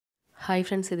Hi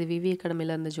friends, இது விவி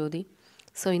அகாடமியில் இருந்த ஜோதி.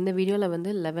 ஸோ இந்த வீடியோவில் வந்து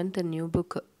 11th நியூ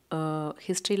புக்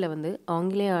ஹிஸ்ட்ரியில் வந்து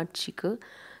ஆங்கிலேய ஆட்சிக்கு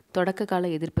தொடக்க கால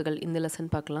எதிர்ப்புகள் இந்த லெசன்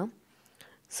பார்க்கலாம்.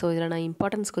 ஸோ இதில் நான்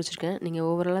இம்பார்ட்டன்ஸ் குறிச்சிருக்கேன். நீங்கள்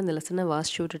ஓவராலாக இந்த லெசனை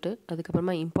வாசிச்சு விட்டுட்டு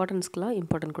அதுக்கப்புறமா இம்பார்ட்டன்ஸ்க்கெலாம்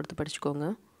இம்பார்ட்டன்ட் கொடுத்து படிச்சுக்கோங்க.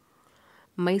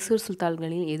 மைசூர்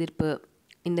சுல்தான்களின் எதிர்ப்பு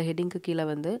இந்த ஹெட்டிங்க்கு கீழே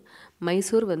வந்து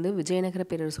மைசூர் வந்து விஜயநகர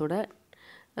பேரரசோட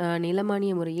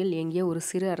நிலமானிய முறையில் இயங்கிய ஒரு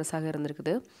சிறு அரசாக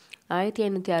இருந்திருக்குது.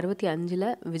 1565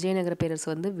 விஜயநகர பேரரசு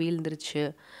வந்து வீழ்ந்துருச்சு.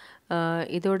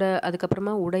 இதோட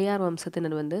அதுக்கப்புறமா உடையார்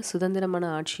வம்சத்தினர் வந்து சுதந்திரமான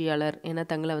ஆட்சியாளர் என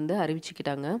தங்களை வந்து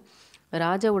அறிவிச்சுக்கிட்டாங்க.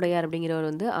 ராஜ உடையார் அப்படிங்கிறவர்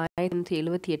வந்து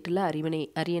 1578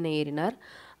 அரியணை ஏறினார்.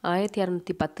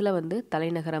 1610 வந்து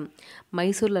தலைநகரம்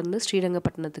மைசூர்லேருந்து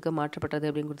ஸ்ரீரங்கப்பட்டினத்துக்கு மாற்றப்பட்டது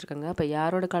அப்படின்னு கொடுத்துருக்காங்க. அப்போ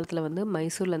யாரோட காலத்தில் வந்து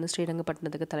மைசூர்லேருந்து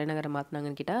ஸ்ரீரங்கப்பட்டினத்துக்கு தலைநகரம்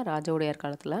மாற்றினாங்கன்னு கேட்டால் ராஜ உடையார்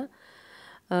காலத்தில்.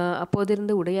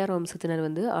 அப்போதிருந்து உடையார் வம்சத்தினர்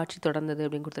வந்து ஆட்சி தொடர்ந்தது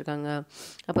அப்படின்னு கொடுத்துருக்காங்க.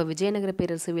 அப்போ விஜயநகர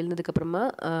பேரரசு வீழ்ந்ததுக்கப்புறமா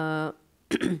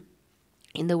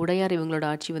இந்த உடையார் இவங்களோட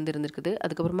ஆட்சி வந்து இருந்திருக்குது.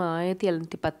 அதுக்கப்புறமா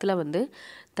 1710 வந்து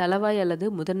தளவாய் அல்லது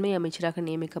முதன்மை அமைச்சராக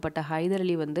நியமிக்கப்பட்ட ஹைதர்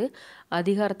அலி வந்து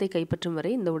அதிகாரத்தை கைப்பற்றும்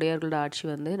வரை இந்த உடையார்களோட ஆட்சி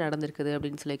வந்து நடந்திருக்குது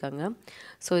அப்படின்னு சொல்லியிருக்காங்க.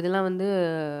 ஸோ இதெல்லாம் வந்து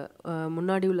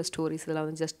முன்னாடி உள்ள ஸ்டோரிஸ், இதெல்லாம்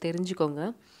வந்து ஜஸ்ட் தெரிஞ்சுக்கோங்க.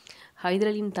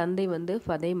 ஹைதர் அலியின் தந்தை வந்து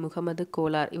ஃபதே முகமது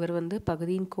கோலார். இவர் வந்து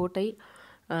பகுதியின் கோட்டை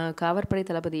காவற்படை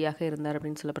தளபதியாக இருந்தார்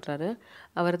அப்படின்னு சொல்லப்படுறாரு.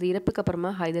 அவரது இறப்புக்கு அப்புறமா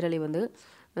ஹைதர் அலி வந்து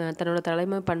தன்னோட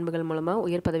தலைமை பண்புகள் மூலமாக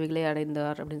உயர் பதவிகளை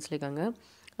அடைந்தார் அப்படின்னு சொல்லியிருக்காங்க.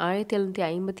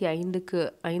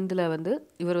 1755 வந்து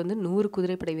இவர் வந்து 100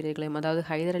 குதிரைப்படை வீரர்களையும், அதாவது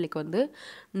ஹைதர் அலிக்கு வந்து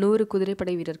 100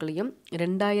 குதிரைப்படை வீரர்களையும்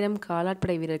 2000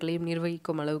 காலாட்படை வீரர்களையும்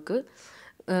நிர்வகிக்கும் அளவுக்கு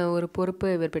ஒரு பொறுப்பு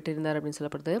இவர் பெற்றிருந்தார் அப்படின்னு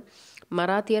சொல்லப்படுது.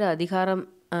 மராத்தியர்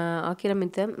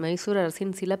ஆக்கிரமித்த மைசூர்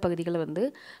அரசின் சில பகுதிகளை வந்து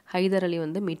ஹைதர் அலி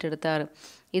வந்து மீட்டெடுத்தார்.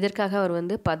 இதற்காக அவர்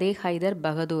வந்து பதே ஹைதர்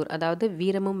பகதூர், அதாவது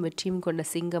வீரமும் வெற்றியும் கொண்ட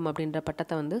சிங்கம் அப்படின்ற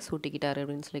பட்டத்தை வந்து சூட்டிக்கிட்டார்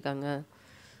அப்படின்னு சொல்லியிருக்காங்க.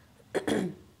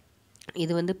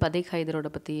 இது வந்து பதே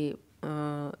ஹைதரோட பற்றி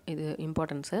இது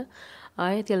இம்பார்ட்டன்ஸு.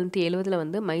 1770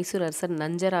 வந்து மைசூர் அரசர்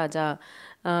நஞ்சராஜா,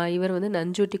 இவர் வந்து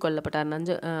நஞ்சூட்டி கொல்லப்பட்டார்.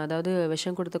 அதாவது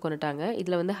விஷம் கொடுத்து கொண்டுட்டாங்க.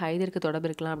 இதில் வந்து ஹைதருக்கு தொடர்பு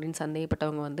இருக்கலாம் அப்படின்னு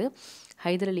சந்தேகப்பட்டவங்க வந்து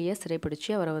ஹைதர் அலியை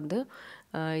சிறைப்பிடிச்சு அவரை வந்து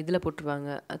இதில் போட்டுருவாங்க,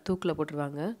 தூக்கில்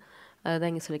போட்டுருவாங்க.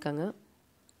 அதுதான் இங்கே சொல்லியிருக்காங்க.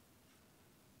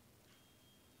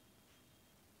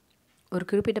 ஒரு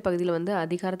குறிப்பிட்ட பகுதியில் வந்து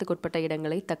அதிகாரத்துக்கு உட்பட்ட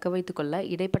இடங்களை தக்க வைத்து கொள்ள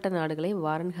இடைப்பட்ட நாடுகளை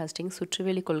வாரன் ஹாஸ்டிங்ஸ்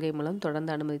சுற்றுவேலி கொள்கை மூலம்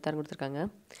தொடர்ந்து அனுமதித்தார் கொடுத்துருக்காங்க.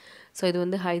 ஸோ இது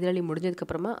வந்து ஹைதர் அலி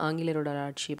முடிஞ்சதுக்கப்புறமா ஆங்கிலேயரோட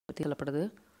ஆட்சியை பற்றி சொல்லப்படுது.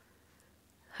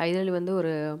 ஹைதர் அலி வந்து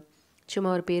ஒரு சும்மா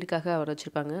ஒரு பேருக்காக அவர்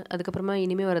வச்சுருப்பாங்க. அதுக்கப்புறமா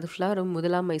இனிமேல் வரது ஃபுல்லாக ஒரு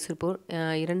 1ஆம் மைசூர் போர்,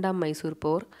 2ஆம் மைசூர்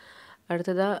போர்,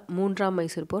 அடுத்ததாக 3ஆம்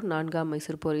மைசூர் போர், 4ஆம்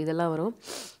மைசூர் போர், இதெல்லாம் வரும்.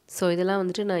 ஸோ இதெல்லாம்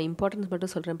வந்துட்டு நான் இம்பார்ட்டன்ஸ்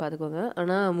மட்டும் சொல்கிறேன், பார்த்துக்கோங்க.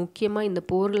 ஆனால் முக்கியமாக இந்த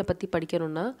போர்களை பற்றி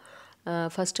படிக்கணும்னா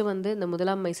ஃபஸ்ட்டு வந்து இந்த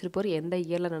 1ஆம் மைசூர் போர் எந்த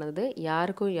இயரில் நடந்தது,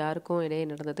 யாருக்கும் இடையே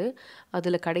நடந்தது,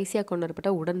 அதில் கடைசியாக கொண்டு வரப்பட்ட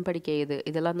உடன்படிக்கை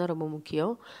இதெல்லாம் தான் ரொம்ப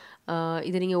முக்கியம்.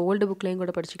 இது நீங்கள் ஓல்டு புக்லேயும்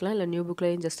கூட படிச்சுக்கலாம், இல்லை நியூ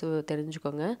புக்லேயும் ஜஸ்ட்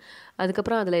தெரிஞ்சுக்கோங்க.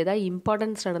 அதுக்கப்புறம் அதில் ஏதாவது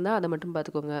இம்பார்ட்டன்ஸ் நடந்தால் அதை மட்டும்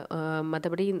பார்த்துக்கோங்க.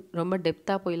 மற்றபடி ரொம்ப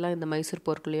டெப்த்தாக போயிடலாம் இந்த மைசூர்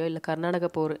போருக்குள்ளேயோ இல்லை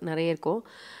கர்நாடக போர் நிறைய இருக்கும்,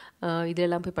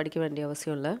 இதெல்லாம் போய் படிக்க வேண்டிய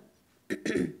அவசியம் இல்லை.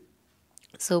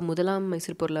 ஸோ 1ஆம்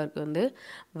மைசூர் போரில் வந்து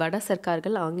வட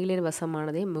சர்க்கார்கள் ஆங்கிலேயர்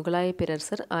வசமானதை முகலாய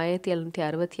பேரரசர்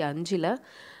 1765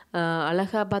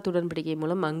 அலகாபாத் உடன்படிக்கை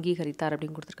மூலம் அங்கீகரித்தார்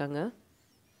அப்படின்னு கொடுத்துருக்காங்க.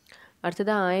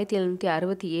 அடுத்ததாக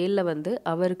 1767 வந்து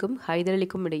அவருக்கும் ஹைதர்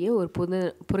அலிக்கும் இடையே ஒரு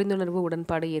புரிந்துணர்வு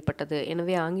உடன்பாடு ஏற்பட்டது.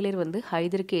 எனவே ஆங்கிலேயர் வந்து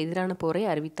ஹைதருக்கு எதிரான போரை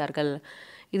அறிவித்தார்கள்.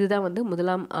 இதுதான் வந்து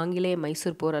 1ஆம் ஆங்கிலேய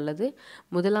மைசூர் போர் அல்லது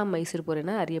 1ஆம் மைசூர் போர்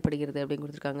என அறியப்படுகிறது அப்படின்னு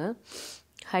கொடுத்துருக்காங்க.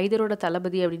 ஹைதரோட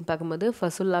தளபதி அப்படின்னு பார்க்கும்போது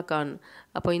ஃபசுல்லா கான்.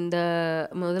 அப்போ இந்த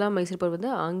 1ஆம் மைசூர் போர் வந்து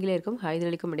ஆங்கிலேயருக்கும் ஹைதர்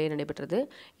அலிக்கும் இடையே நடைபெற்றது.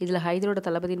 இதில் ஹைதரோட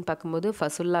தளபதின்னு பார்க்கும்போது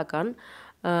ஃபசுல்லா கான்.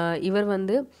 இவர்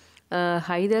வந்து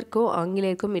ஹைதருக்கும்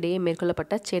ஆங்கிலேயருக்கும் இடையே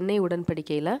மேற்கொள்ளப்பட்ட சென்னை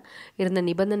உடன்படிக்கையில் இருந்த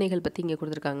நிபந்தனைகள் பற்றி இங்கே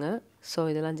கொடுத்துருக்காங்க. ஸோ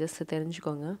இதெல்லாம் ஜஸ்ட்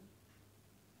தெரிஞ்சுக்கோங்க.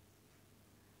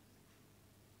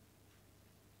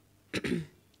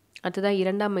 அடுத்ததாக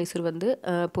 2ஆம் மைசூர் வந்து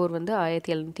போர் வந்து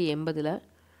 1780.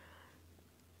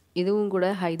 இதுவும் கூட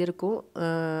ஹைதருக்கும்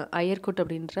அயர்கோட்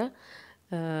அப்படின்ற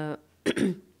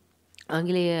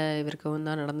ஆங்கிலேய இவருக்கும்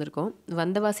தான் நடந்திருக்கும்.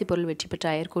 வந்தவாசி பொருள் வெற்றி பெற்ற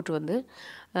அயர்கோட் வந்து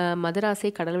மதராஸை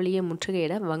கடல் வழியை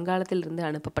முற்றுகையிட வங்காளத்தில் இருந்து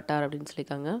அனுப்பப்பட்டார் அப்படின்னு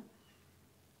சொல்லியிருக்காங்க.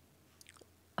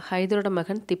 ஹைதரோட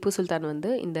மகன் திப்பு சுல்தான் வந்து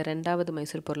இந்த 2வது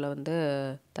மைசூர் போரில் வந்து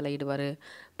தலையிடுவார்.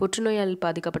 புற்றுநோயால்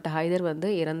பாதிக்கப்பட்ட ஹைதர் வந்து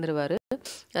இறந்துருவார்.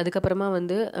 அதுக்கப்புறமா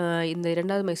வந்து இந்த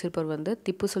 2வது மைசூர் போர் வந்து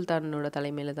திப்பு சுல்தானோட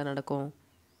தலைமையில் தான் நடக்கும்.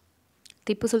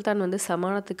 திப்பு சுல்தான் வந்து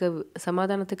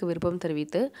சமாதானத்துக்கு விருப்பம்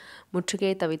தெரிவித்து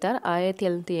முற்றுகையை தவித்தார்.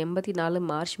 1784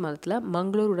 மார்ச் மாதத்தில்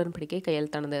மங்களூர் உடன்படிக்கை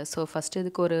கையெழுத்தானது. ஸோ ஃபஸ்ட்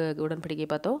இதுக்கு ஒரு உடன்படிக்கை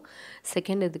பார்த்தோம்,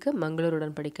 செகண்ட் இதுக்கு மங்களூர்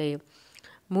உடன்படிக்கை.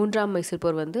 3ஆம் மைசூர்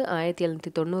போர் வந்து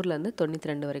 1790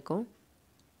 92 வரைக்கும்.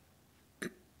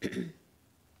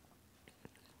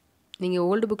 நீங்கள்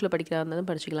ஓல்டு புக்கில் படிக்கிறதா இருந்தாலும்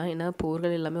படிச்சுக்கலாம், ஏன்னா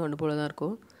போர்கள் எல்லாமே ஒன்று போல தான்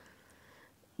இருக்கும்.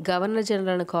 கவர்னர்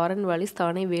ஜெனரலான காரன் வாலிஸ்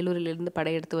தானே வேலூரிலிருந்து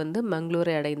படையெடுத்து வந்து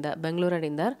பெங்களூர்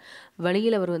அடைந்தார்.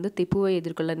 வழியில் அவர் வந்து திப்புவை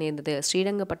எதிர்கொள்ள நேர்ந்தது.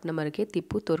 ஸ்ரீரங்கப்பட்டினம் அருகே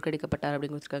திப்பு தோற்கடிக்கப்பட்டார்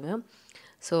அப்படின்னு கொடுத்துருக்காங்க.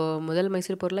 ஸோ முதல்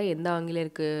மைசூர் போரில் எந்த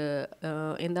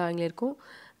ஆங்கிலேயருக்கும்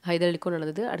ஹைதர் அலிக்கும்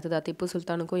நடந்தது. அடுத்ததாக திப்பு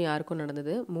சுல்தானுக்கும் யாருக்கும்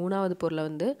நடந்தது. 3வது போரில்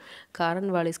வந்து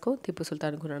காரன் வாலிஸ்க்கும் திப்பு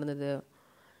சுல்தானுக்கும் நடந்தது.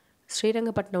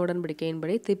 ஸ்ரீரங்கப்பட்டின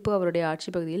உடன்படிக்கையின்படி திப்பு அவருடைய ஆட்சி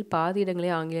பகுதியில் பாதி இடங்களை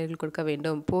ஆங்கிலேயர்கள் கொடுக்க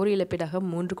வேண்டும், போர் இழப்பீடாக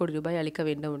 3 கோடி ரூபாய் அளிக்க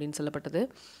வேண்டும் அப்படின்னு சொல்லப்பட்டது.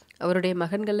 அவருடைய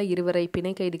மகன்களில் 2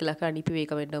 பிணை கைதிகளாக அனுப்பி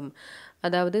வைக்க வேண்டும்.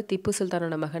 அதாவது திப்பு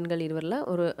சுல்தானோட மகன்கள்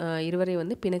 2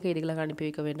 வந்து பிணை கைதிகளாக அனுப்பி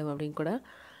வைக்க வேண்டும் அப்படின்னு கூட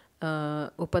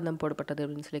ஒப்பந்தம் போடப்பட்டது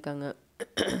அப்படின்னு சொல்லியிருக்காங்க.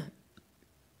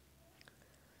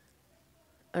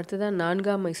 அடுத்ததான்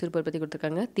 4ஆம் மைசூர் போர் பற்றி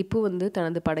கொடுத்துருக்காங்க. திப்பு வந்து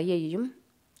தனது படையையும்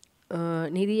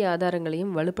நிதி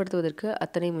ஆதாரங்களையும் வலுப்படுத்துவதற்கு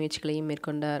அத்தனை முயற்சிகளையும்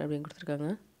மேற்கொண்டார் அப்படின்னு கொடுத்துருக்காங்க.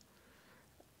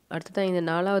 அடுத்ததான் இந்த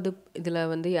 4வது இதில்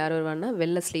வந்து யார் வருவான்னா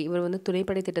வெல்லஸ்லி. இவர் வந்து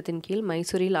துணைப்படை திட்டத்தின் கீழ்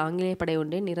மைசூரில் ஆங்கிலேய படை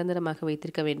ஒன்றை நிரந்தரமாக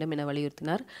வைத்திருக்க வேண்டும் என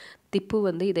வலியுறுத்தினார். திப்பு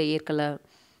வந்து இதை ஏற்கலை.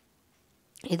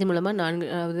 இது மூலமாக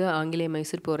 4வது ஆங்கிலேய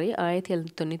மைசூர் போரை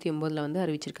 1799 வந்து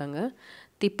அறிவிச்சிருக்காங்க.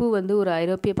 திப்பு வந்து ஒரு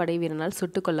ஐரோப்பிய படை வீரனால்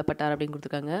சுட்டுக் கொல்லப்பட்டார் அப்படின்னு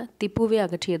கொடுத்துருக்காங்க. திப்புவை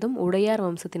அகற்றியதும் உடையார்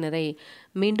வம்சத்தினரை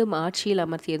மீண்டும் ஆட்சியில்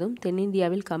அமர்த்தியதும்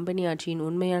தென்னிந்தியாவில் கம்பெனி ஆட்சியின்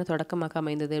உண்மையான தொடக்கமாக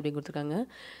அமைந்தது அப்படின்னு கொடுத்துருக்காங்க.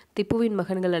 திப்புவின்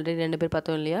மகன்கள் ஆல்ரெடி 2 பேர்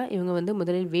பார்த்தோம் இல்லையா, இவங்க வந்து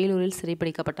முதலில் வேலூரில்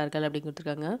சிறைப்பிடிக்கப்பட்டார்கள் அப்படின்னு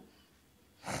கொடுத்துருக்காங்க.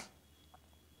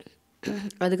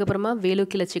 அதுக்கப்புறமா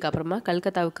வேலூர் கிளர்ச்சிக்கு அப்புறமா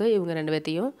கல்கத்தாவுக்கு இவங்க 2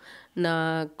 பேர்த்தையும்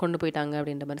கொண்டு போயிட்டாங்க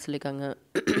அப்படின்ற மாதிரி சொல்லியிருக்காங்க.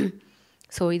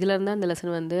 ஸோ இதில் இருந்தால் அந்த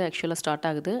லெசன் வந்து ஆக்சுவலாக ஸ்டார்ட்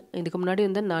ஆகுது. இதுக்கு முன்னாடி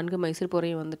வந்து 4 மைசூர்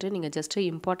போரையும் வந்துட்டு நீங்கள் ஜஸ்ட்டு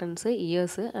இம்பார்ட்டன்ஸு,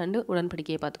 இயர்ஸு அண்டு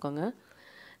உடன்படிக்கையை பார்த்துக்கோங்க.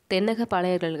 தென்னக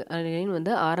பாளையர்களின்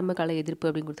வந்து ஆரம்ப கால எதிர்ப்பு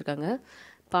அப்படின்னு கொடுத்துருக்காங்க.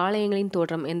 பாளையங்களின்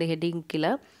தோற்றம் என்ற ஹெட்டிங்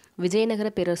கீழே விஜயநகர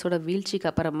பேரரசோட வீழ்ச்சிக்கு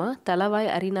அப்புறமா தலவாய்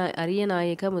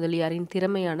அரியநாயக்க முதலியாரின்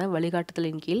திறமையான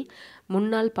வழிகாட்டுதலின் கீழ்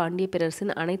முன்னாள் பாண்டிய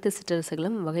பேரரசின் அனைத்து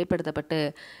சிற்றரசுகளும் வகைப்படுத்தப்பட்டு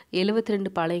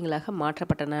 72 பாளையங்களாக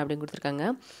மாற்றப்பட்டன அப்படின்னு கொடுத்துருக்காங்க.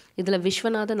 இதில்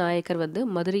விஸ்வநாத நாயக்கர் வந்து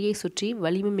மதுரையை சுற்றி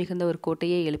வலிமை மிகுந்த ஒரு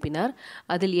கோட்டையை எழுப்பினார்.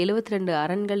 அதில் 72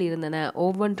 அரண்கள் இருந்தன,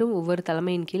 ஒவ்வொன்றும் ஒவ்வொரு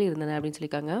தலைமையின் கீழ் இருந்தன அப்படின்னு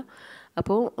சொல்லியிருக்காங்க.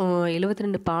 அப்போது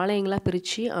 72 பாளையங்களாக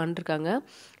பிரித்து ஆண்டிருக்காங்க.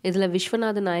 இதில்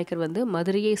விஸ்வநாத நாயக்கர் வந்து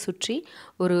மதுரையை சுற்றி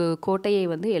ஒரு கோட்டையை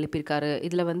வந்து எழுப்பியிருக்காரு.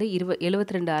 இதில் வந்து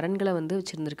 72 அரண்களை வந்து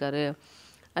வச்சுருந்துருக்காரு.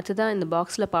 அடுத்ததான் இந்த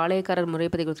பாக்ஸில் பாளையக்காரர் முறை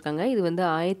பற்றி கொடுத்துருக்காங்க. இது வந்து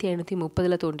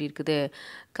 1530 தோன்றியிருக்குது.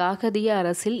 காகதிய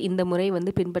அரசில் இந்த முறை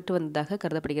வந்து பின்பற்று வந்ததாக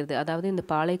கருதப்படுகிறது. அதாவது இந்த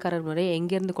பாளையக்காரர் முறை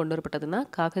எங்கேருந்து கொண்டு வரப்பட்டதுன்னா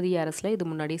காகதிய அரசில் இது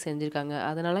முன்னாடியே செஞ்சுருக்காங்க,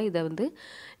 அதனால் இதை வந்து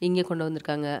இங்கே கொண்டு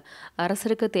வந்திருக்காங்க.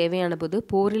 அரசருக்கு தேவையான போது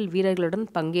போரில் வீரர்களுடன்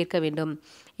பங்கேற்க வேண்டும்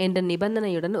என்ற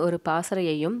நிபந்தனையுடன் ஒரு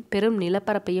பாசறையையும் பெரும்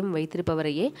நிலப்பரப்பையும்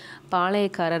வைத்திருப்பவரையே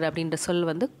பாளையக்காரர் அப்படின்ற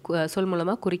சொல்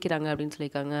மூலமாக குறிக்கிறாங்க அப்படின்னு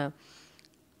சொல்லியிருக்காங்க.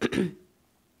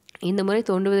 இந்த முறை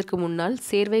தோன்றுவதற்கு முன்னால்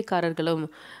சேர்வைக்காரர்களும்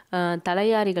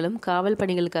தலையாரிகளும் காவல்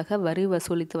பணிகளுக்காக வரி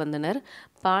வசூலித்து வந்தனர்.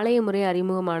 பாளைய முறை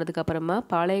அறிமுகமானதுக்கு அப்புறமா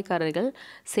பாளையக்காரர்கள்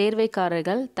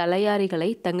சேர்வைக்காரர்கள் தலையாரிகளை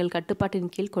தங்கள்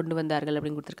கட்டுப்பாட்டின் கீழ் கொண்டு வந்தார்கள்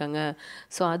அப்படின்னு கொடுத்துருக்காங்க.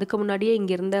 ஸோ அதுக்கு முன்னாடியே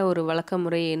இங்கே இருந்த ஒரு வழக்க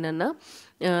முறை என்னென்னா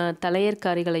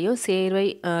தலையர்காரிகளையும்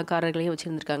சேர்வைக்காரர்களையும்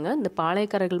வச்சுருந்துருக்காங்க. இந்த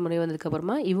பாளையக்காரர்கள் முறை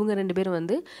வந்ததுக்கப்புறமா இவங்க 2 பேரும்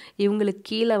வந்து இவங்களுக்கு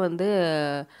கீழே வந்து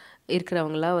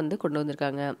இருக்கிறவங்களாம் வந்து கொண்டு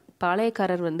வந்திருக்காங்க.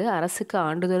 பாளையக்காரர் வந்து அரசுக்கு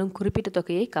ஆண்டுதோறும் குறிப்பிட்ட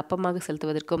தொகையை கப்பமாக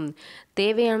செலுத்துவதற்கும்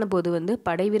தேவையான போது வந்து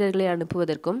படை வீரர்களை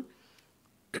அனுப்புவதற்கும்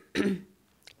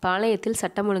பாளையத்தில்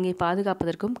சட்டம் ஒழுங்கை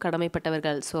பாதுகாப்பதற்கும்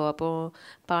கடமைப்பட்டவர்கள். ஸோ அப்போது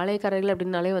பாளையக்காரர்கள்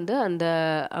அப்படின்னாலே வந்து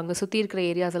அங்கே சுற்றி இருக்கிற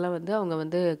ஏரியாஸ் எல்லாம் வந்து அவங்க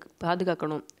வந்து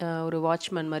பாதுகாக்கணும், ஒரு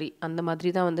வாட்ச்மேன் மாதிரி, அந்த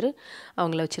மாதிரி தான் வந்து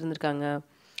அவங்கள வச்சுருந்துருக்காங்க.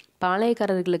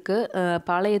 பாளையக்காரர்களுக்கு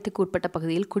பாளையத்துக்கு உட்பட்ட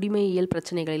பகுதியில் குடிமையியல்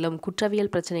பிரச்சனைகளிலும் குற்றவியல்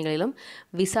பிரச்சனைகளிலும்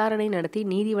விசாரணை நடத்தி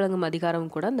நீதி வழங்கும்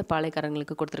அதிகாரம் கூட அந்த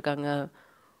பாளையக்காரங்களுக்கு கொடுத்துருக்காங்க.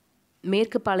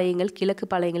 மேற்கு பாளையங்கள், கிழக்கு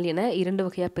பாளையங்கள் என 2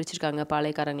 வகையாக பிரிச்சிருக்காங்க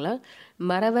பாளையக்காரங்களை.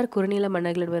 மறவர் குறுநில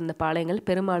மன்னர்களிடம் இருந்த பாளையங்கள்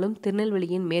பெரும்பாலும்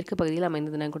திருநெல்வேலியின் மேற்கு பகுதியில்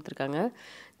அமைந்ததுன்னு கொடுத்துருக்காங்க.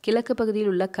 கிழக்கு பகுதியில்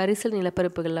உள்ள கரிசல்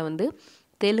நிலப்பரப்புகளில் வந்து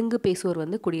தெலுங்கு பேசுவோர்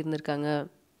வந்து குடியிருந்திருக்காங்க.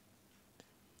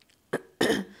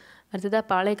 அடுத்ததாக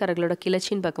பாளையக்காரர்களோட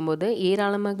கிளர்ச்சின்னு பார்க்கும்போது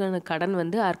ஏராளமான கடன்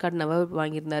வந்து ஆற்காடு நவாப்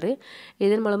வாங்கியிருந்தார்.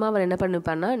 இதன் மூலமாக அவர் என்ன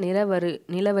பண்ணிப்பார்னா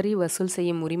நிலவரி வசூல்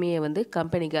செய்யும் உரிமையை வந்து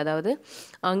கம்பெனிக்கு, அதாவது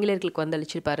ஆங்கிலேயர்களுக்கு வந்து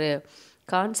அளிச்சிருப்பார்.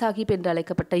 கான் சாஹிப் என்று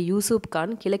அழைக்கப்பட்ட யூசுப்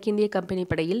கான் கிழக்கிந்திய கம்பெனி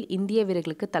படையில் இந்திய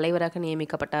வீரர்களுக்கு தலைவராக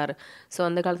நியமிக்கப்பட்டார். ஸோ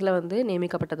அந்த காலத்தில் வந்து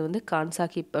நியமிக்கப்பட்டது வந்து கான்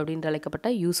சாஹிப் அப்படின்று அழைக்கப்பட்ட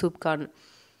யூசுப் கான்.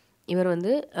 இவர்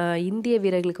வந்து இந்திய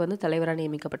வீரர்களுக்கு வந்து தலைவராக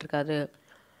நியமிக்கப்பட்டிருக்காரு.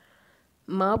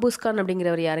 மாபூஸ்கான்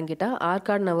அப்படிங்கிறவர் யாருன்னு கேட்டால்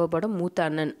ஆற்காடு நவாபோட மூத்த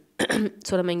அண்ணன்.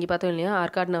 ஸோ நம்ம இங்கே பார்த்தோம் இல்லையா,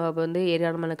 ஆற்காடு நவாப் வந்து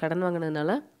ஏராளமான கடன்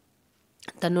வாங்கினதுனால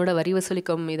தன்னோட வரி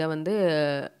வசூலிக்கும் இதை வந்து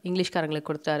இங்கிலீஷ்காரங்களுக்கு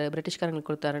கொடுத்தாரு, பிரிட்டிஷ்காரங்களுக்கு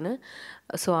கொடுத்தாருன்னு.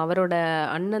 ஸோ அவரோட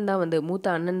அண்ணன் தான் வந்து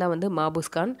மூத்த அண்ணன் தான் வந்து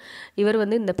மாபூஸ் கான். இவர்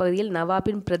வந்து இந்த பகுதியில்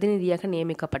நவாபின் பிரதிநிதியாக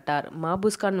நியமிக்கப்பட்டார்.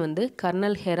 மாபூஸ் கான் வந்து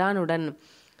கர்னல் ஹெரானுடன்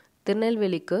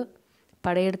திருநெல்வேலிக்கு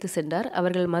படையெடுத்து சென்றார்.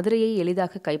 அவர்கள் மதுரையை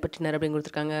எளிதாக கைப்பற்றினர் அப்படின்னு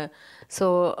கொடுத்துருக்காங்க. ஸோ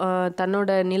தன்னோட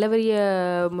நிலவரிய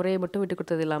முறையை மட்டும் விட்டு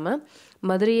கொடுத்தது இல்லாமல்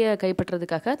மதுரையை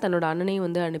கைப்பற்றுறதுக்காக தன்னோட அண்ணனையும்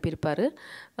வந்து அனுப்பியிருப்பார்.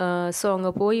 ஸோ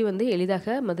அங்கே போய் வந்து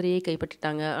எளிதாக மதுரையை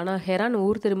கைப்பற்றிட்டாங்க. ஆனால் ஹெரான்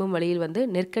ஊர் திரும்பும் வழியில் வந்து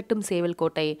நெற்கட்டும் சேவல்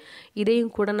கோட்டை,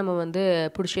 இதையும் கூட நம்ம வந்து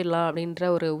பிடிச்சிடலாம் அப்படின்ற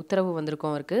ஒரு உத்தரவு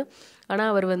வந்திருக்கும் அவருக்கு. ஆனால்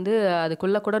அவர் வந்து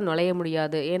அதுக்குள்ளே கூட நுழைய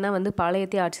முடியாது. ஏன்னா வந்து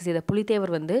பாளையத்தை ஆட்சி செய்த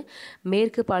புலித்தேவர் வந்து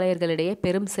மேற்கு பாளையர்களிடையே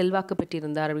பெரும் செல்வாக்கு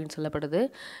பெற்றிருந்தார் அப்படின்னு சொல்லப்படுது.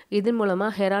 இதன்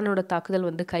மூலமாக ஹெரானோட தாக்குதல்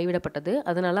வந்து கைவிடப்பட்டது.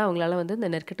 அதனால் அவங்களால வந்து இந்த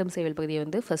நெற்கட்டும் சேவல் பகுதியை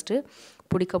வந்து ஃபஸ்ட்டு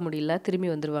பிடிக்க முடியல, திரும்பி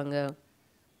வந்துடுவாங்க.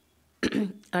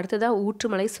 அடுத்ததாக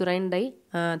ஊற்றுமலை, சுரைண்டை,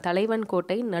 தலைவன்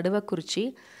கோட்டை, நடுவக்குறிச்சி,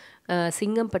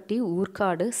 சிங்கம்பட்டி,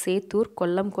 ஊர்காடு, சேத்தூர்,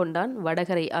 கொல்லம் கொண்டான்,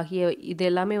 வடகரை ஆகிய இது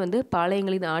எல்லாமே வந்து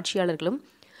பாளையங்களின் ஆட்சியாளர்களும்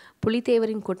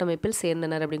புலித்தேவரின் கூட்டமைப்பில்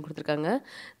சேர்ந்தனர் அப்படின்னு கொடுத்துருக்காங்க.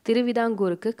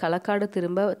 திருவிதாங்கூருக்கு களக்காடு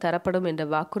திரும்ப தரப்படும் என்ற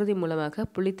வாக்குறுதி மூலமாக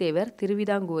புலித்தேவர்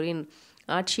திருவிதாங்கூரின்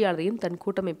ஆட்சியாளரையும் தன்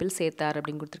கூட்டமைப்பில் சேர்த்தார்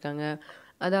அப்படின்னு கொடுத்துருக்காங்க.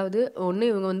 அதாவது ஒன்று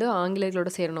இவங்க வந்து ஆங்கிலேயர்களோட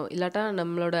சேரணும், இல்லாட்டா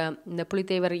நம்மளோட இந்த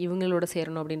புலித்தேவர் இவங்களோட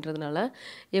சேரணும் அப்படின்றதுனால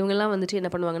இவங்கெல்லாம் வந்துட்டு என்ன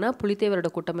பண்ணுவாங்கன்னா புலித்தேவரோட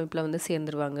கூட்டமைப்பில் வந்து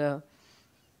சேர்ந்துருவாங்க.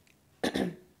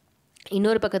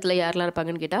 இன்னொரு பக்கத்தில் யாரெல்லாம்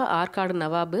இருப்பாங்கன்னு கேட்டால் ஆற்காடு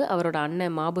நவாபு, அவரோட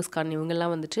அண்ணன் மாபூஸ் கான்,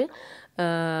 இவங்கெல்லாம் வந்துட்டு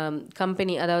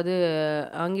கம்பெனி, அதாவது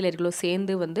ஆங்கிலேயர்களும்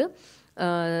சேர்ந்து வந்து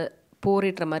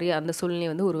போரிடுற மாதிரி அந்த சூழ்நிலை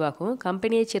வந்து உருவாகும்.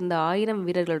 கம்பெனியைச் சேர்ந்த 1000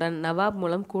 வீரர்களுடன் நவாப்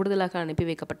மூலம் கூடுதலாக அனுப்பி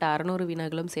வைக்கப்பட்ட 600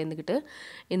 வீரர்களும் சேர்ந்துக்கிட்டு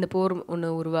இந்த போர் ஒன்று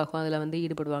உருவாகும். அதில் வந்து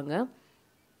ஈடுபடுவாங்க.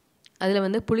 அதில்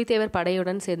வந்து புலித்தேவர்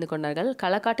படையுடன் சேர்ந்து கொண்டார்கள்.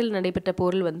 களக்காட்டில் நடைபெற்ற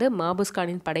போரில் வந்து மாபூஸ்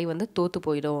கானின் படை வந்து தோற்று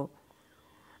போயிடும்.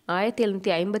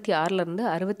 1756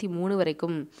 63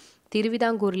 வரைக்கும்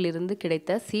திருவிதாங்கூரிலிருந்து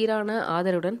கிடைத்த சீரான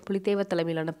ஆதரவுடன் புலித்தேவர்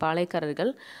தலைமையிலான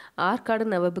பாளையக்காரர்கள் ஆற்காடு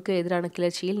நவாபுக்கு எதிரான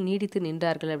கிளர்ச்சியில் நீடித்து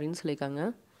நின்றார்கள் அப்படின்னு சொல்லியிருக்காங்க.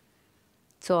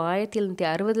 ஸோ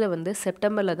 1760 வந்து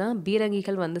செப்டம்பரில் தான்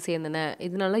பீரங்கிகள் வந்து சேர்ந்தன.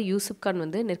 இதனால யூசுப் கான்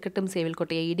வந்து நெற்கட்டும் சேவல்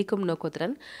கோட்டையை இடிக்கும்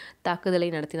நோக்கத்துடன் தாக்குதலை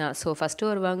நடத்தினார். ஸோ ஃபஸ்ட்டு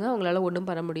வருவாங்க, அவங்களால ஒன்றும்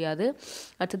பண்ண முடியாது.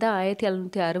 அடுத்ததான்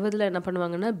 1760 என்ன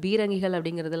பண்ணுவாங்கன்னா பீரங்கிகள்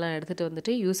அப்படிங்கிறதெல்லாம் எடுத்துகிட்டு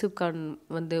வந்துட்டு யூசுப் கான்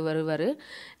வந்து வருவார்.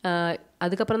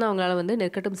 அதுக்கப்புறம் தான் அவங்களால வந்து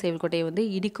நெற்கட்டும் சேவல் கோட்டையை வந்து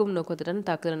இடிக்கும் நோக்கத்துடன்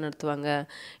தாக்குதல் நடத்துவாங்க.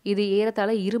 இது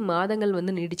ஏறத்தாழ 2 மாதங்கள்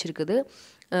வந்து நீடிச்சிருக்குது.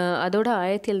 அதோட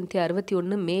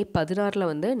 1761 மே 16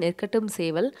 வந்து நெற்கட்டும்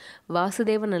சேவல்,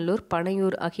 வாசுதேவநல்லூர்,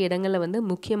 பனையூர் ஆகிய இடங்களில் வந்து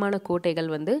முக்கியமான கோட்டைகள்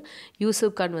வந்து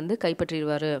யூசுப் கான் வந்து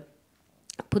கைப்பற்றிடுவார்.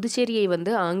 புதுச்சேரியை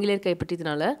வந்து ஆங்கிலேயர்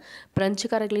கைப்பற்றியதுனால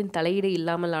பிரெஞ்சுக்காரர்களின் தலையீடு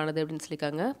இல்லாமல் ஆனது அப்படின்னு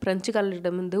சொல்லியிருக்காங்க.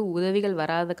 பிரெஞ்சுக்காரர்களிடம் வந்து உதவிகள்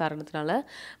வராத காரணத்தினால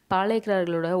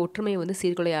பாளையக்காரர்களோட ஒற்றுமையை வந்து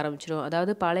சீர்குலைய ஆரம்பிச்சிடும்.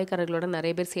 அதாவது பாளையக்காரர்களோட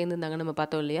நிறைய பேர் சேர்ந்துருந்தாங்க நம்ம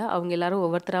பார்த்தோம் இல்லையா, அவங்க எல்லாரும்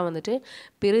ஒவ்வொருத்தராக வந்துட்டு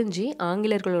பிரிஞ்சு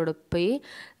ஆங்கிலேயர்களோட போய்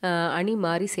அணி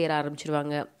மாறி சேர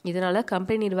ஆரம்பிச்சிருவாங்க. இதனால்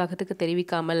கம்பெனி நிர்வாகத்துக்கு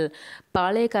தெரிவிக்காமல்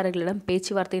பாளையக்காரர்களிடம்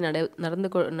பேச்சுவார்த்தை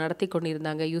நடத்தி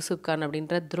கொண்டிருந்தாங்க யூசுப் கான்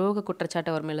அப்படின்ற துரோக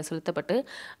குற்றச்சாட்டு அவர் மேலே செலுத்தப்பட்டு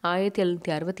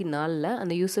 1764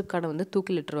 அந்த யூசுப் கானை வந்து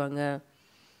தூக்கிலிட்டுருவாங்க.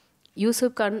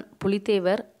 யூசுப் கான்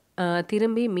புலித்தேவர்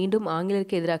திரும்பி மீண்டும்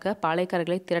ஆங்கிலேயருக்கு எதிராக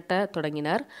பாளையக்காரர்களை திரட்ட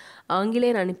தொடங்கினார்.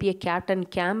 ஆங்கிலேயர் அனுப்பிய கேப்டன்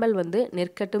கேம்பல் வந்து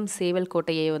நெற்கட்டும் சேவல்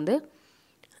கோட்டையை வந்து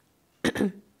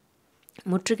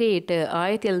முற்றுகையிட்டு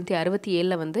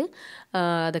 1767 வந்து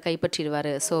அதை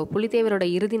கைப்பற்றிடுவார். ஸோ புலித்தேவரோட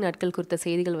இறுதி நாட்கள் குறித்த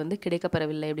செய்திகள் வந்து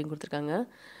கிடைக்கப்பெறவில்லை அப்படின்னு கொடுத்துருக்காங்க.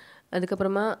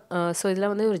 அதுக்கப்புறமா ஸோ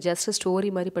இதெல்லாம் வந்து ஒரு ஜஸ்ட் ஸ்டோரி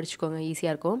மாதிரி படிச்சுக்கோங்க,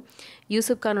 ஈஸியாக இருக்கும்.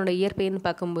 யூசுப் கானோட இயற்பெயர்னு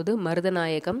பார்க்கும்போது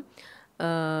மருதநாயகம்.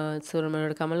 ஸோ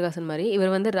நம்மளோட கமல்ஹாசன் மாதிரி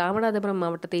இவர் வந்து ராமநாதபுரம்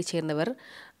மாவட்டத்தை சேர்ந்தவர்.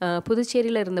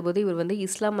 புதுச்சேரியில் இருந்தபோது இவர் வந்து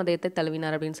இஸ்லாம் மதத்தை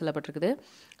தழுவினார் அப்படின்னு சொல்லப்பட்டிருக்குது.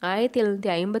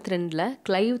 1752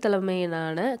 கிளைவ்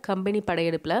தலைமையிலான கம்பெனி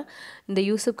படையெடுப்பில் இந்த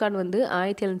யூசுப் கான் வந்து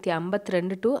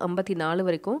 1752 to 54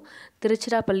 வரைக்கும்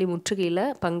திருச்சிராப்பள்ளி முற்றுகையில்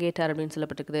பங்கேற்றார் அப்படின்னு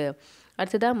சொல்லப்பட்டிருக்குது.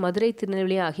 அடுத்ததாக மதுரை,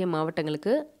 திருநெல்வேலி ஆகிய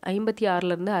மாவட்டங்களுக்கு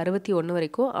 56 61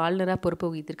 வரைக்கும் ஆளுநராக பொறுப்பு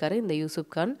வகித்திருக்காரு இந்த யூசுப்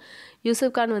கான்.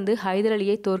 யூசுப் கான் வந்து ஹைதர்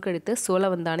அலியை தோற்கடித்து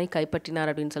சோழவந்தானை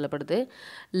கைப்பற்றினார் அப்படின்னு சொல்லப்படுது.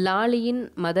 லாலியின்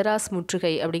மதராஸ்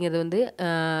முற்றுகை அப்படிங்கிறது வந்து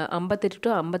 58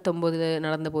 to 59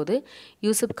 நடந்தபோது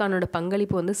யூசுப் கானோட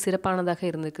பங்களிப்பு வந்து சிறப்பானதாக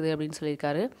இருந்திருக்குது அப்படின்னு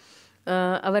சொல்லியிருக்காரு.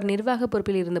 அவர் நிர்வாக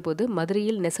பொறுப்பில் இருந்தபோது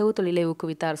மதுரையில் நெசவு தொழிலை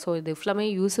ஊக்குவித்தார். ஸோ இது ஃபுல்லாமே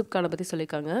யூசுப் கானை பற்றி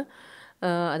சொல்லியிருக்காங்க.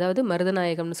 அதாவது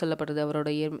மருதநாயகம்னு சொல்லப்படுது அவரோட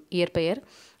இயற்பெயர்.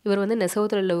 இவர் வந்து நெசவு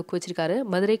தொழிலில் ஊக்குவிச்சிருக்காரு.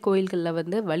 மதுரை கோயில்களில்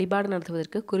வந்து வழிபாடு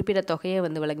நடத்துவதற்கு குறிப்பிட்ட தொகையை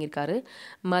வந்து வழங்கியிருக்காரு.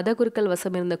 மத குருக்கள்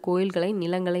வசம் இருந்த கோயில்களை,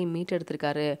 நிலங்களை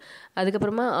மீட்டெடுத்திருக்காரு.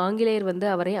 அதுக்கப்புறமா ஆங்கிலேயர் வந்து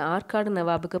அவரை ஆற்காடு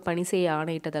நவாபுக்கு பணி செய்ய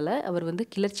ஆணையிட்டதால் அவர் வந்து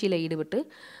கிளர்ச்சியில்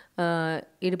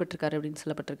ஈடுபட்டிருக்காரு அப்படின்னு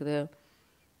சொல்லப்பட்டிருக்குது.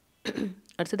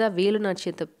 அடுத்ததாக வேலு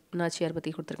நாச்சியார்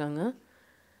பற்றி கொடுத்துருக்காங்க.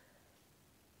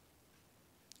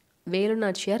 வேலு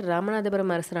நாச்சியார்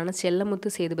ராமநாதபுரம் அரசரான செல்லமுத்து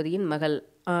சேதுபதியின் மகள்.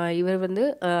 இவர் வந்து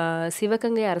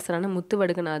சிவகங்கை அரசரான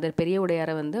முத்துவடுகநாதர் பெரிய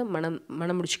உடையாரை வந்து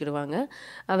மனம் முடிச்சுக்கிடுவாங்க.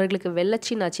 அவர்களுக்கு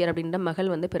வெள்ளச்சி நாச்சியார் அப்படின்ற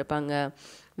மகள் வந்து பிறப்பாங்க.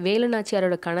 வேலு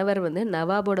நாச்சியாரோட கணவர் வந்து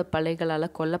நவாபோட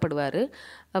படைகளால் கொல்லப்படுவார்.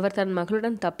 அவர் தன்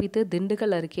மகளுடன் தப்பித்து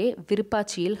திண்டுக்கல் அருகே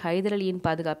விருப்பாட்சியில் ஹைதர் அலியின்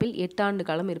பாதுகாப்பில் 8 ஆண்டு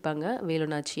காலம் இருப்பாங்க வேலு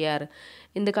நாச்சியார்.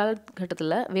 இந்த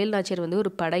காலகட்டத்தில் வேலு நாச்சியார் வந்து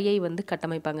ஒரு படையை வந்து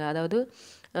கட்டமைப்பாங்க. அதாவது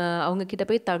அவங்க கிட்ட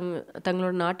போய்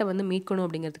தங்களோட நாட்டை வந்து மீட்கணும்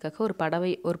அப்படிங்கிறதுக்காக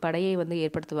ஒரு படையை வந்து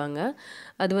ஏற்படுத்துவாங்க.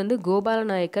 அது வந்து கோபால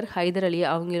நாயக்கர் ஹைதர் அலி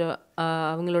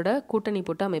அவங்களோட கூட்டணி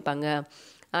போட்டு அமைப்பாங்க.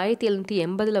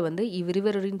 1780 வந்து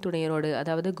இவ்விருவரின் துணையரோடு,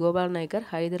 அதாவது கோபால நாயக்கர்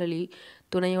ஹைதர் அலி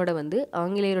துணையோட வந்து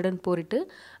ஆங்கிலேயருடன் போரிட்டு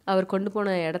அவர் கொண்டு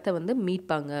போன இடத்த வந்து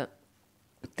மீட்பாங்க.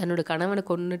 தன்னோட கணவனை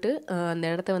கொன்னுட்டு அந்த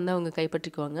இடத்த வந்து அவங்க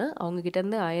கைப்பற்றிக்குவாங்க.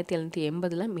 அவங்கக்கிட்டேருந்து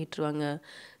 1780 மீட்டுருவாங்க.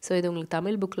 ஸோ இது உங்களுக்கு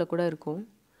தமிழ் புக்கில் கூட இருக்கும்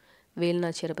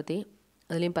வேலுநாச்சியாரை பற்றி,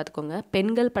 அதுலேயும் பார்த்துக்கோங்க.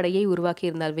 பெண்கள் படையை உருவாக்கி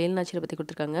இருந்தால் வேலுநாச்சியாரை பற்றி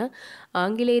கொடுத்துருக்காங்க.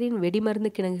 ஆங்கிலேயரின் வெடிமருந்து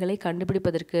கிணங்குகளை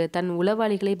கண்டுபிடிப்பதற்கு தன்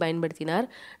உளவாளிகளை பயன்படுத்தினார்.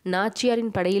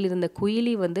 நாச்சியாரின் படையில் இருந்த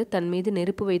குயிலி வந்து தன் மீது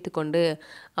நெருப்பு வைத்து கொண்டு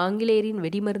ஆங்கிலேயரின்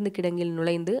வெடிமருந்து கிடங்கில்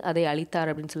நுழைந்து அதை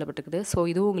அழித்தார் அப்படின்னு சொல்லப்பட்டிருக்குது. ஸோ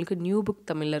இதுவும் உங்களுக்கு நியூ புக்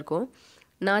தமிழில் இருக்கும்.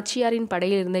 நாச்சியாரின்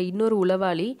படையில் இருந்த இன்னொரு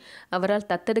உளவாளி அவரால்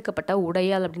தத்தெடுக்கப்பட்ட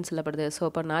உடையாள் அப்படின்னு சொல்லப்படுது. ஸோ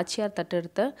அப்போ நாச்சியார்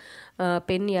தத்தெடுத்த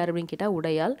பெண் யார் அப்படின்னு கேட்டால்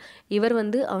உடையாள். இவர்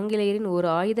வந்து ஆங்கிலேயரின் ஒரு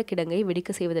ஆயுத கிடங்கை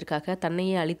வெடிக்க செய்வதற்காக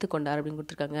தன்னையே அழித்து கொண்டார் அப்படின்னு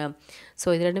கொடுத்துருக்காங்க.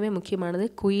 ஸோ இது ரெண்டுமே முக்கியமானது.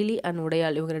 குயிலி அண்ட்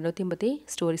உடையாள் இவங்க ரெண்டுத்தையும் பற்றி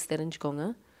ஸ்டோரிஸ் தெரிஞ்சுக்கோங்க.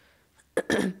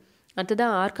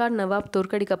 அடுத்ததான் ஆற்காடு நவாப்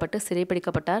தோற்கடிக்கப்பட்டு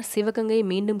சிறைப்பிடிக்கப்பட்டார். சிவகங்கையை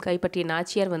மீண்டும் கைப்பற்றிய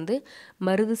நாச்சியார் வந்து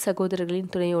மருது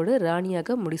சகோதரர்களின் துணையோடு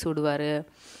ராணியாக முடிசூடுவார்.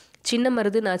 சின்ன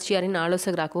மருது நாச்சியாரின்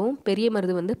ஆலோசகராகவும் பெரிய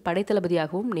மருது வந்து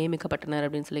படைத்தளபதியாகவும் நியமிக்கப்பட்டனர்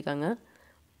அப்படின்னு சொல்லியிருக்காங்க.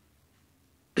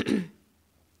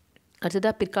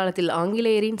 அடுத்ததாக பிற்காலத்தில்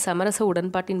ஆங்கிலேயரின் சமரச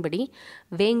உடன்பாட்டின்படி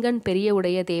வேங்கன் பெரிய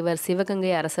உடைய தேவர்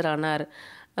சிவகங்கை அரசரானார்.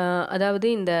 அதாவது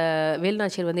இந்த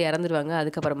வேலுநாச்சியார் வந்து இறந்துருவாங்க.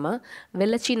 அதுக்கப்புறமா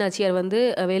வெள்ளச்சி நாச்சியார் வந்து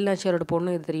வேலுநாச்சியாரோட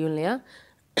பொண்ணு, இது தெரியும் இல்லையா,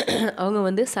 அவங்க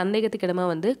வந்து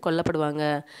சந்தேகத்துக்கிடமாக வந்து கொல்லப்படுவாங்க.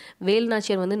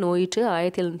 வேலுநாச்சியார் வந்து நோயிட்டு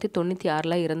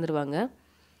 1796 இறந்துருவாங்க.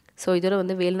 ஸோ இதோட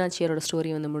வந்து வேலுநாச்சியாரோட ஸ்டோரி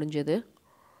வந்து முடிஞ்சது.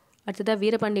 அடுத்ததாக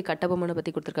வீரபாண்டிய கட்டபொம்மனை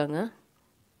பற்றி கொடுத்துருக்காங்க.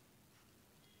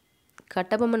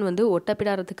 கட்டபொம்மன் வந்து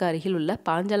ஒட்டப்பிடாரத்துக்கு அருகில் உள்ள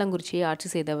பாஞ்சாலங்குறிச்சியை ஆட்சி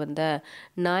செய்த வந்த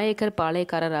நாயக்கர்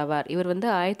பாளையக்காரர் ஆவார். இவர் வந்து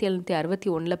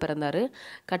 1761 பிறந்தார்.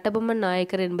 கட்டபொம்மன்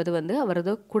நாயக்கர் என்பது வந்து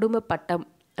அவரது குடும்ப பட்டம்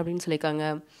அப்படின்னு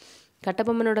சொல்லியிருக்காங்க.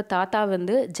 கட்டபொம்மனோட தாத்தா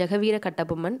வந்து ஜெகவீர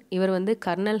கட்டபொம்மன். இவர் வந்து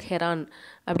கர்னல் ஹெரான்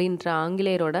அப்படின்ற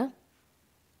ஆங்கிலேயரோட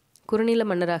குறுநில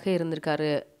மன்னராக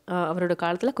இருந்திருக்காரு. அவரோட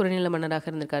காலத்தில் குறுநில மன்னராக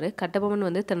இருந்திருக்காரு. கட்டபொம்மன்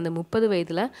வந்து தனது 30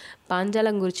 வயதில்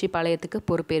பாஞ்சாலங்குறிச்சி பாளையத்துக்கு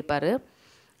பொறுப்பேற்பார்.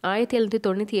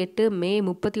 1798 மே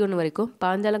 31 வரைக்கும்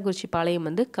பாஞ்சாலங்குறிச்சி பாளையம்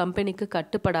வந்து கம்பெனிக்கு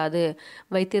கட்டாது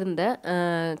வைத்திருந்த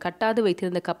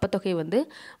கப்பத்தொகை வந்து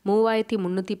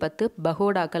 3310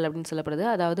 பகோடாக்கள் அப்படின்னு சொல்லப்படுது,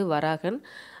 அதாவது வராகன்.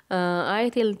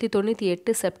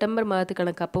 1798 செப்டம்பர்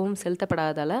மாதத்துக்கான கப்பமும்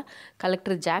செலுத்தப்படாததால்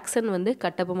கலெக்டர் ஜாக்சன் வந்து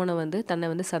கட்டபொம்மனை வந்து தன்னை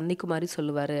வந்து சந்திக்குமாறு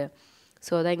சொல்லுவார்.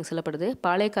 ஸோ அதான் இங்கே சொல்லப்படுது.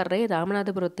 பாளையக்காரரை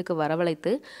ராமநாதபுரத்துக்கு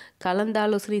வரவழைத்து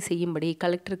கலந்தாலோசனை செய்யும்படி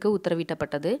கலெக்டருக்கு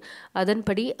உத்தரவிட்டப்பட்டது.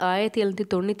 அதன்படி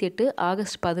 1798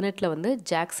 ஆகஸ்ட் 18 வந்து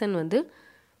ஜாக்சன் வந்து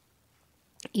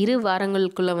 2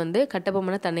 வாரங்களுக்குள்ளே வந்து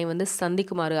கட்டபொம்மனை தன்னை வந்து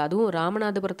சந்திக்குமாறு, அதுவும்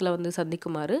ராமநாதபுரத்தில் வந்து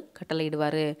சந்திக்குமாறு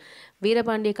கட்டளையிடுவார்.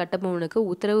 வீரபாண்டிய கட்டபொம்மனுக்கு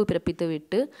உத்தரவு பிறப்பித்து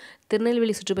விட்டு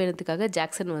திருநெல்வேலி சுற்றுப்பயணத்துக்காக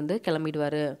ஜாக்சன் வந்து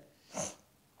கிளம்பிடுவார்.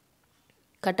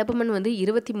 கட்டபொம்மன் வந்து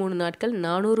 23 நாட்கள்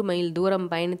 400 மைல் தூரம்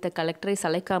பயணித்த கலெக்டரை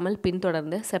சளைக்காமல்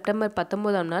பின்தொடர்ந்து செப்டம்பர்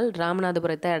 19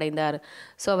 ராமநாதபுரத்தை அடைந்தார்.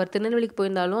 ஸோ அவர் திருநெல்வேலிக்கு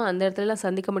போயிருந்தாலும் அந்த இடத்துலலாம்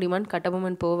சந்திக்க முடியுமான்னு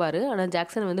கட்டபொம்மன் போவார். ஆனால்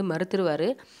ஜாக்சன் வந்து மறுத்துருவார்.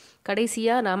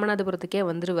 கடைசியாக ராமநாதபுரத்துக்கே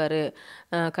வந்துடுவார்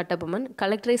கட்டபொம்மன்.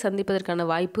 கலெக்டரை சந்திப்பதற்கான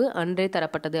வாய்ப்பு அன்றே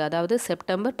தரப்பட்டது, அதாவது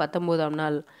செப்டம்பர்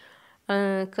 19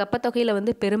 கப்பத்தொகையில்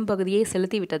வந்து பெரும்பகுதியை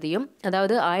செலுத்தி விட்டதையும்,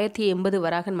 அதாவது 1080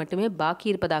 வராகன் மட்டுமே பாக்கி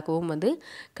இருப்பதாகவும் வந்து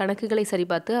கணக்குகளை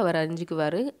சரிபார்த்து அவர்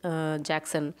அறிஞ்சிக்குவார்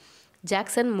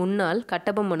ஜாக்சன் முன்னால்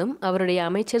கட்டபொம்மனும் அவருடைய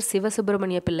அமைச்சர்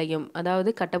சிவசுப்பிரமணிய பிள்ளையும், அதாவது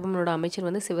கட்டபொம்மனோட அமைச்சர்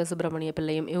வந்து சிவசுப்பிரமணிய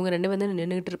பிள்ளையும், இவங்க ரெண்டு வந்து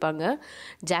நின்றுக்கிட்டு இருப்பாங்க.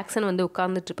 ஜாக்சன் வந்து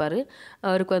உட்கார்ந்துட்டு இருப்பார்.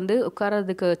 அவருக்கு வந்து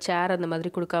உட்காரதுக்கு சேர் அந்த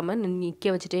மாதிரி கொடுக்காம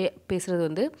நிற்க வச்சுட்டே பேசுகிறது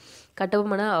வந்து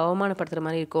கட்டபொம்மனை அவமானப்படுத்துகிற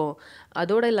மாதிரி இருக்கும்.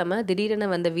 அதோடு இல்லாமல் திடீரென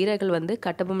வந்த வீரர்கள் வந்து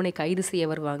கட்டபொம்மனை கைது செய்ய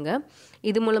வருவாங்க.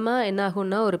 இது மூலமாக என்ன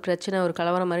ஆகும்னா ஒரு பிரச்சனை, ஒரு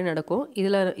கலவரம் மாதிரி நடக்கும்.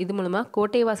 இது மூலமாக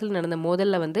கோட்டை வாசல் நடந்த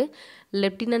மோதலில் வந்து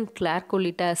லெப்டினன்ட் கிளார்க்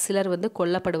உள்ளிட்ட சிலர் வந்து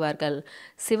கொல்லப்படுவார்கள்.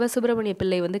 சிவசுப்பிரமணிய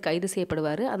பிள்ளை வந்து கைது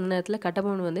செய்யப்படுவார். அந்த நேரத்தில்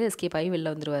கட்டபொம்மன் வந்து எஸ்கேப் ஆகி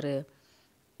வெளில வந்துடுவார்.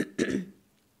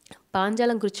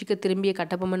 பாஞ்சாலங்குறிச்சிக்கு திரும்பிய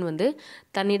கட்டபொம்மன் வந்து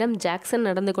தன்னிடம் ஜாக்சன்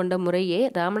நடந்து கொண்ட முறையே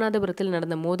ராமநாதபுரத்தில்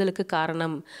நடந்த மோதலுக்கு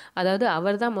காரணம், அதாவது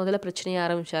அவர் தான் முதல்ல பிரச்சனையை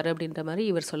ஆரம்பித்தார் அப்படின்ற மாதிரி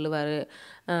இவர் சொல்லுவார்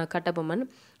கட்டபொம்மன்.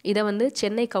 இதை வந்து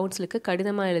சென்னை கவுன்சிலுக்கு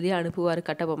கடிதமாக எழுதி அனுப்புவார்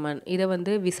கட்டபொம்மன். இதை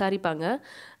வந்து விசாரிப்பாங்க.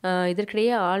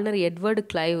 இதற்கிடையே ஆளுநர் எட்வர்டு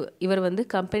கிளைவ் இவர் வந்து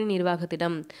கம்பெனி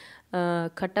நிர்வாகத்திடம்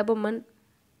கட்டபொம்மன்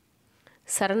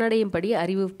சரணடையும்படி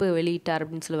அறிவிப்பு வெளியிட்டார்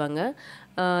அப்படின்னு சொல்லுவாங்க.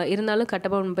 இருந்தாலும்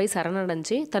கட்டபொம்மன் போய்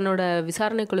சரணடைஞ்சு தன்னோட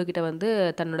விசாரணை குழுக்கிட்ட வந்து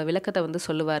தன்னோட விளக்கத்தை வந்து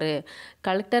சொல்லுவார்.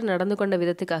 கலெக்டர் நடந்து கொண்ட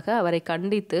விதத்துக்காக அவரை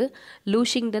கண்டித்து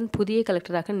லூசிங்டன் புதிய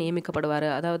கலெக்டராக நியமிக்கப்படுவார்.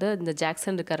 அதாவது இந்த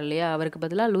ஜாக்சன் இருக்கார் இல்லையா, அவருக்கு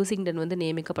பதிலாக லூசிங்டன் வந்து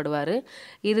நியமிக்கப்படுவார்.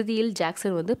 இறுதியில்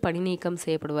ஜாக்சன் வந்து பணி நீக்கம்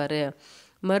செய்யப்படுவார்.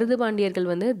 மருதுபாண்டியர்கள்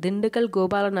வந்து திண்டுக்கல்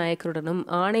கோபால நாயக்கருடனும்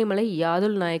ஆனைமலை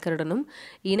யாதுல் நாயக்கருடனும்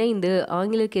இணைந்து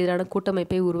ஆங்கிலேயருக்கு எதிரான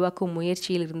கூட்டமைப்பை உருவாக்கும்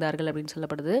முயற்சியில் இருந்தார்கள் அப்படின்னு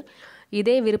சொல்லப்படுது.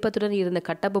 இதே விருப்பத்துடன் இருந்த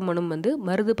கட்டபொம்மனும் வந்து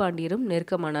மருதுபாண்டியரும்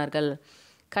நெருக்கமானார்கள்.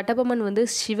 கட்டபொம்மன் வந்து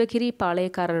சிவகிரி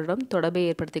பாளையக்காரரிடம் தொடர்பை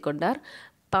ஏற்படுத்தி கொண்டார்.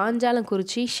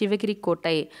 பாஞ்சாலங்குறிச்சி, சிவகிரி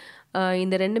கோட்டை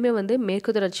இந்த ரெண்டுமே வந்து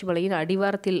மேற்கு தொடர்ச்சி மலையின்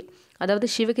அடிவாரத்தில், அதாவது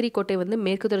சிவகிரி கோட்டை வந்து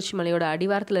மேற்கு தொடர்ச்சி மலையோட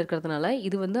அடிவாரத்தில் இருக்கிறதுனால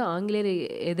இது வந்து ஆங்கிலேயரை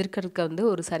எதிர்க்கிறதுக்கு வந்து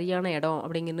ஒரு சரியான இடம்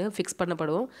அப்படிங்கிறது ஃபிக்ஸ்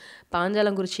பண்ணப்படும்.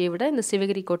 பாஞ்சாலங்குறிச்சியை விட இந்த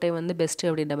சிவகிரி கோட்டை வந்து பெஸ்ட்டு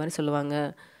அப்படின்ற மாதிரி சொல்லுவாங்க.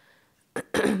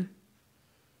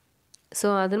 ஸோ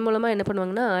அதன் மூலமாக என்ன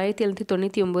பண்ணுவாங்கன்னா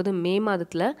 1799 மே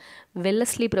மாதத்தில்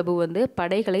வெல்லஸ்லி பிரபு வந்து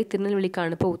படைகளை திருநெல்வேலிக்கு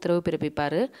அனுப்ப உத்தரவு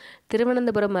பிறப்பிப்பார்.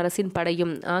 திருவனந்தபுரம் அரசின்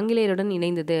படையும் ஆங்கிலேயருடன்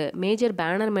இணைந்தது. மேஜர்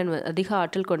பேனர்மேன் அதிக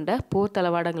ஆற்றல் கொண்ட போர்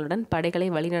தளவாடங்களுடன் படைகளை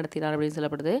வழிநடத்தினார் அப்படின்னு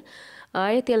சொல்லப்படுது.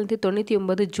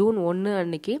 1799 ஜூன் 1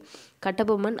 அன்னைக்கு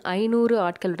கட்டபொம்மன் 500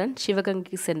 ஆட்களுடன்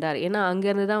சிவகங்கைக்கு சென்றார். ஏன்னா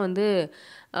அங்கேருந்து தான் வந்து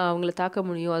அவங்கள தாக்க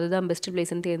முடியும், அதுதான் பெஸ்ட்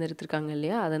பிளேஸ்ன்னு தேர்ந்தெடுத்திருக்காங்க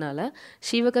இல்லையா. அதனால்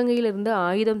சிவகங்கையிலிருந்து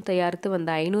ஆயுதம் தயாரித்து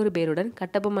வந்த 500 பேருடன்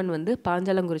கட்டபொம்மன் வந்து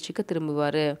பாஞ்சாலங்குறிச்சிக்கு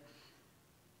திரும்புவார்.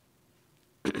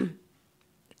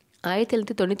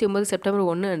 1799 செப்டம்பர்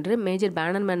 1 அன்று மேஜர்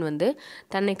பேனர்மேன் வந்து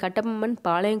தன்னை கட்டபொம்மன்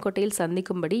பாளையங்கோட்டையில்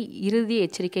சந்திக்கும்படி இறுதி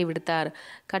எச்சரிக்கை விடுத்தார்.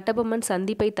 கட்டபொம்மன்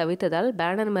சந்திப்பை தவிர்த்ததால்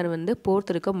பேனர்மேன் வந்து போர்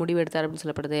தொடுக்க முடிவெடுத்தார் அப்படின்னு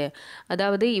சொல்லப்படுது.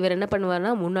 அதாவது இவர் என்ன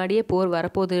பண்ணுவார்னா, முன்னாடியே போர்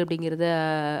வரப்போகுது அப்படிங்கிறத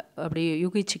அப்படி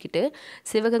யூகிச்சுக்கிட்டு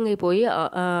சிவகங்கை போய்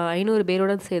 500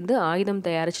 பேருடன் சேர்ந்து ஆயுதம்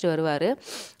தயாரிச்சுட்டு வருவார்.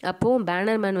 அப்போது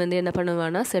பேனர்மேன் வந்து என்ன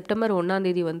பண்ணுவார்னா, செப்டம்பர்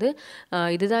 1 வந்து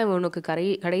இதுதான் உனக்கு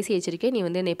கடைசி எச்சரிக்கை, நீ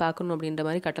வந்து என்னை பார்க்கணும் அப்படின்ற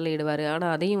மாதிரி கட்டளை இடுவார்.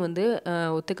 ஆனால் அதையும் வந்து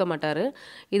ஒத்துக்க மாட்டார்.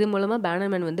 இது மூலமாக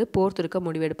பேனர்மேன் வந்து போர் தொடுக்க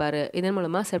முடிவெடுப்பார். இதன்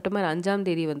மூலமாக செப்டம்பர்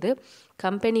 5 வந்து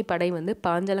கம்பெனி படை வந்து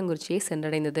பாஞ்சாலங்குறிச்சியை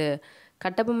சென்றடைந்தது.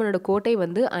 கட்டபொம்மனோட கோட்டை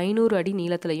வந்து 500 அடி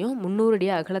நீளத்திலையும் 300 அடி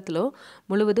அகலத்திலும்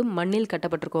முழுவதும் மண்ணில்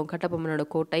கட்டப்பட்டிருக்கும் கட்டபொம்மனோட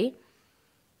கோட்டை.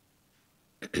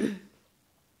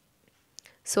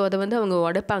 ஸோ அதை வந்து அவங்க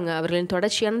உடைப்பாங்க. அவர்களின்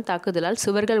தொடர்ச்சியான தாக்குதலால்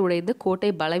சுவர்கள் உடைந்து கோட்டை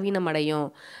பலவீனம் அடையும்.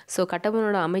 ஸோ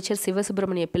கட்டபொம்மனோட அமைச்சர்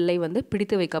சிவசுப்பிரமணிய பிள்ளை வந்து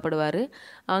பிடித்து வைக்கப்படுவார்.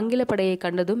 ஆங்கில படையை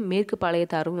கண்டதும் மேற்கு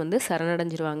பாளையத்தாரும் வந்து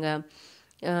சரணடைஞ்சிருவாங்க.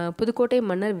 புதுக்கோட்டை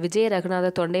மன்னர் விஜய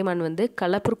ரகுநாத தொண்டைமான் வந்து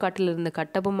களப்பூர் காட்டில் இருந்த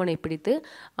கட்டபொம்மனை பிடித்து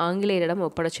ஆங்கிலேயரிடம்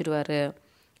ஒப்படைச்சிடுவார்.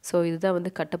 ஸோ இதுதான் வந்து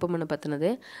கட்டபொம்மனை பற்றினது.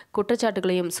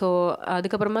 குற்றச்சாட்டுகளையும்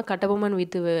அதுக்கப்புறமா கட்டபொம்மன்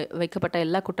வீட்டு வைக்கப்பட்ட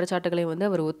எல்லா குற்றச்சாட்டுகளையும் வந்து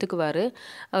அவர் ஒத்துக்குவார்.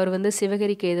 அவர் வந்து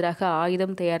சிவகிரிக்கு எதிராக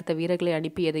ஆயுதம் தயாரித்த வீரர்களை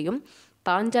அனுப்பியதையும்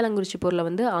பாஞ்சாலங்குறிச்சி போரில்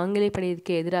வந்து ஆங்கிலேய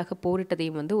படைக்கு எதிராக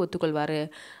போரிட்டதையும் வந்து ஒத்துக்கொள்வார்.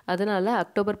 அதனால்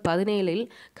அக்டோபர் 17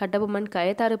 கட்டபொம்மன்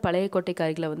கயத்தாறு பழைய கோட்டைக்கு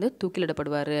அருகில் வந்து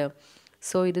தூக்கிலிடப்படுவார்.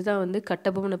 ஸோ இதுதான் வந்து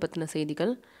கட்டபொம்மனை பற்றின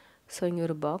செய்திகள். ஸோ இங்கே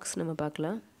ஒரு பாக்ஸ் நம்ம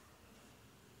பார்க்கலாம்.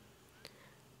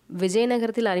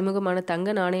 விஜயநகரத்தில் அறிமுகமான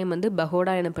தங்க நாணயம் வந்து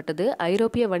பகோடா எனப்பட்டது.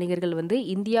 ஐரோப்பிய வணிகர்கள் வந்து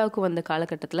இந்தியாவுக்கு வந்த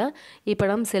காலகட்டத்தில்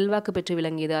இப்பணம் செல்வாக்கு பெற்று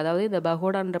விளங்கியது. அதாவது இந்த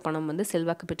பகோடான்ற பணம் வந்து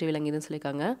செல்வாக்கு பெற்று விளங்கியதுன்னு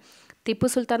சொல்லியிருக்காங்க. திப்பு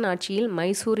சுல்தான் ஆட்சியில்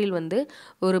மைசூரில் வந்து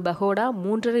ஒரு பகோடா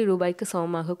 3.5 ரூபாய்க்கு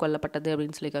சமமாக கொல்லப்பட்டது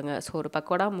அப்படின்னு சொல்லியிருக்காங்க. ஸோ ஒரு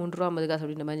பக்கோடா 3 ரூபா 50 காசு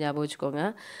அப்படின்ற மாதிரி ஞாபகம் வச்சுக்கோங்க.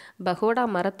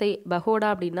 பகோடா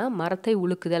அப்படின்னா மரத்தை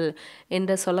உலுக்குதல்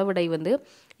என்ற சொலவடை வந்து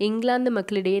இங்கிலாந்து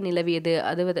மக்களிடையே நிலவியது.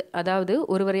 அதாவது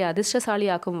ஒருவரை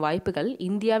அதிர்ஷ்டசாலியாக்கும் வாய்ப்புகள்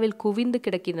இந்தியாவில் குவிந்து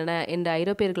கிடக்கின்றன என்ற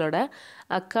ஐரோப்பியர்களோட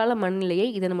அக்கால மனநிலையை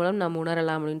இதன் மூலம் நாம்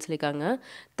உணரலாம் அப்படின்னு சொல்லியிருக்காங்க.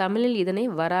 தமிழில் இதனை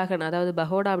வராகன், அதாவது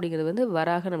பகோடா அப்படிங்கிறது வந்து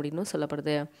வராகன் அப்படின்னு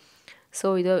சொல்லப்படுது. ஸோ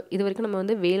இது வரைக்கும் நம்ம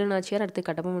வந்து வேலு நாச்சியார், அடுத்து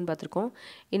கட்டபொம்மன் பார்த்துருக்கோம்.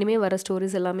 இனிமேல் வர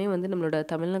ஸ்டோரிஸ் எல்லாமே வந்து நம்மளோட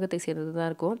தமிழகத்தை சேர்ந்தது தான்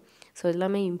இருக்கும். ஸோ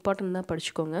எல்லாமே இம்பார்ட்டன்ட் தான்,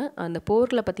 படிச்சுக்கோங்க. அந்த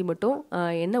போர்களை பற்றி மட்டும்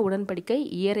என்ன உடன்படிக்கை,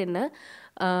 இயர் என்ன,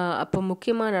 அப்போ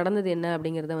முக்கியமாக நடந்தது என்ன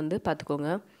அப்படிங்கிறத வந்து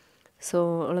பார்த்துக்கோங்க. ஸோ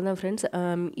அவ்வளோதான் ஃப்ரெண்ட்ஸ்.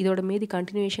 இதோட மீதி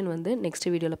கண்டினியூஷன் வந்து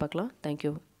நெக்ஸ்ட் வீடியோவில் பார்க்கலாம்.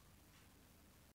 தேங்க்யூ.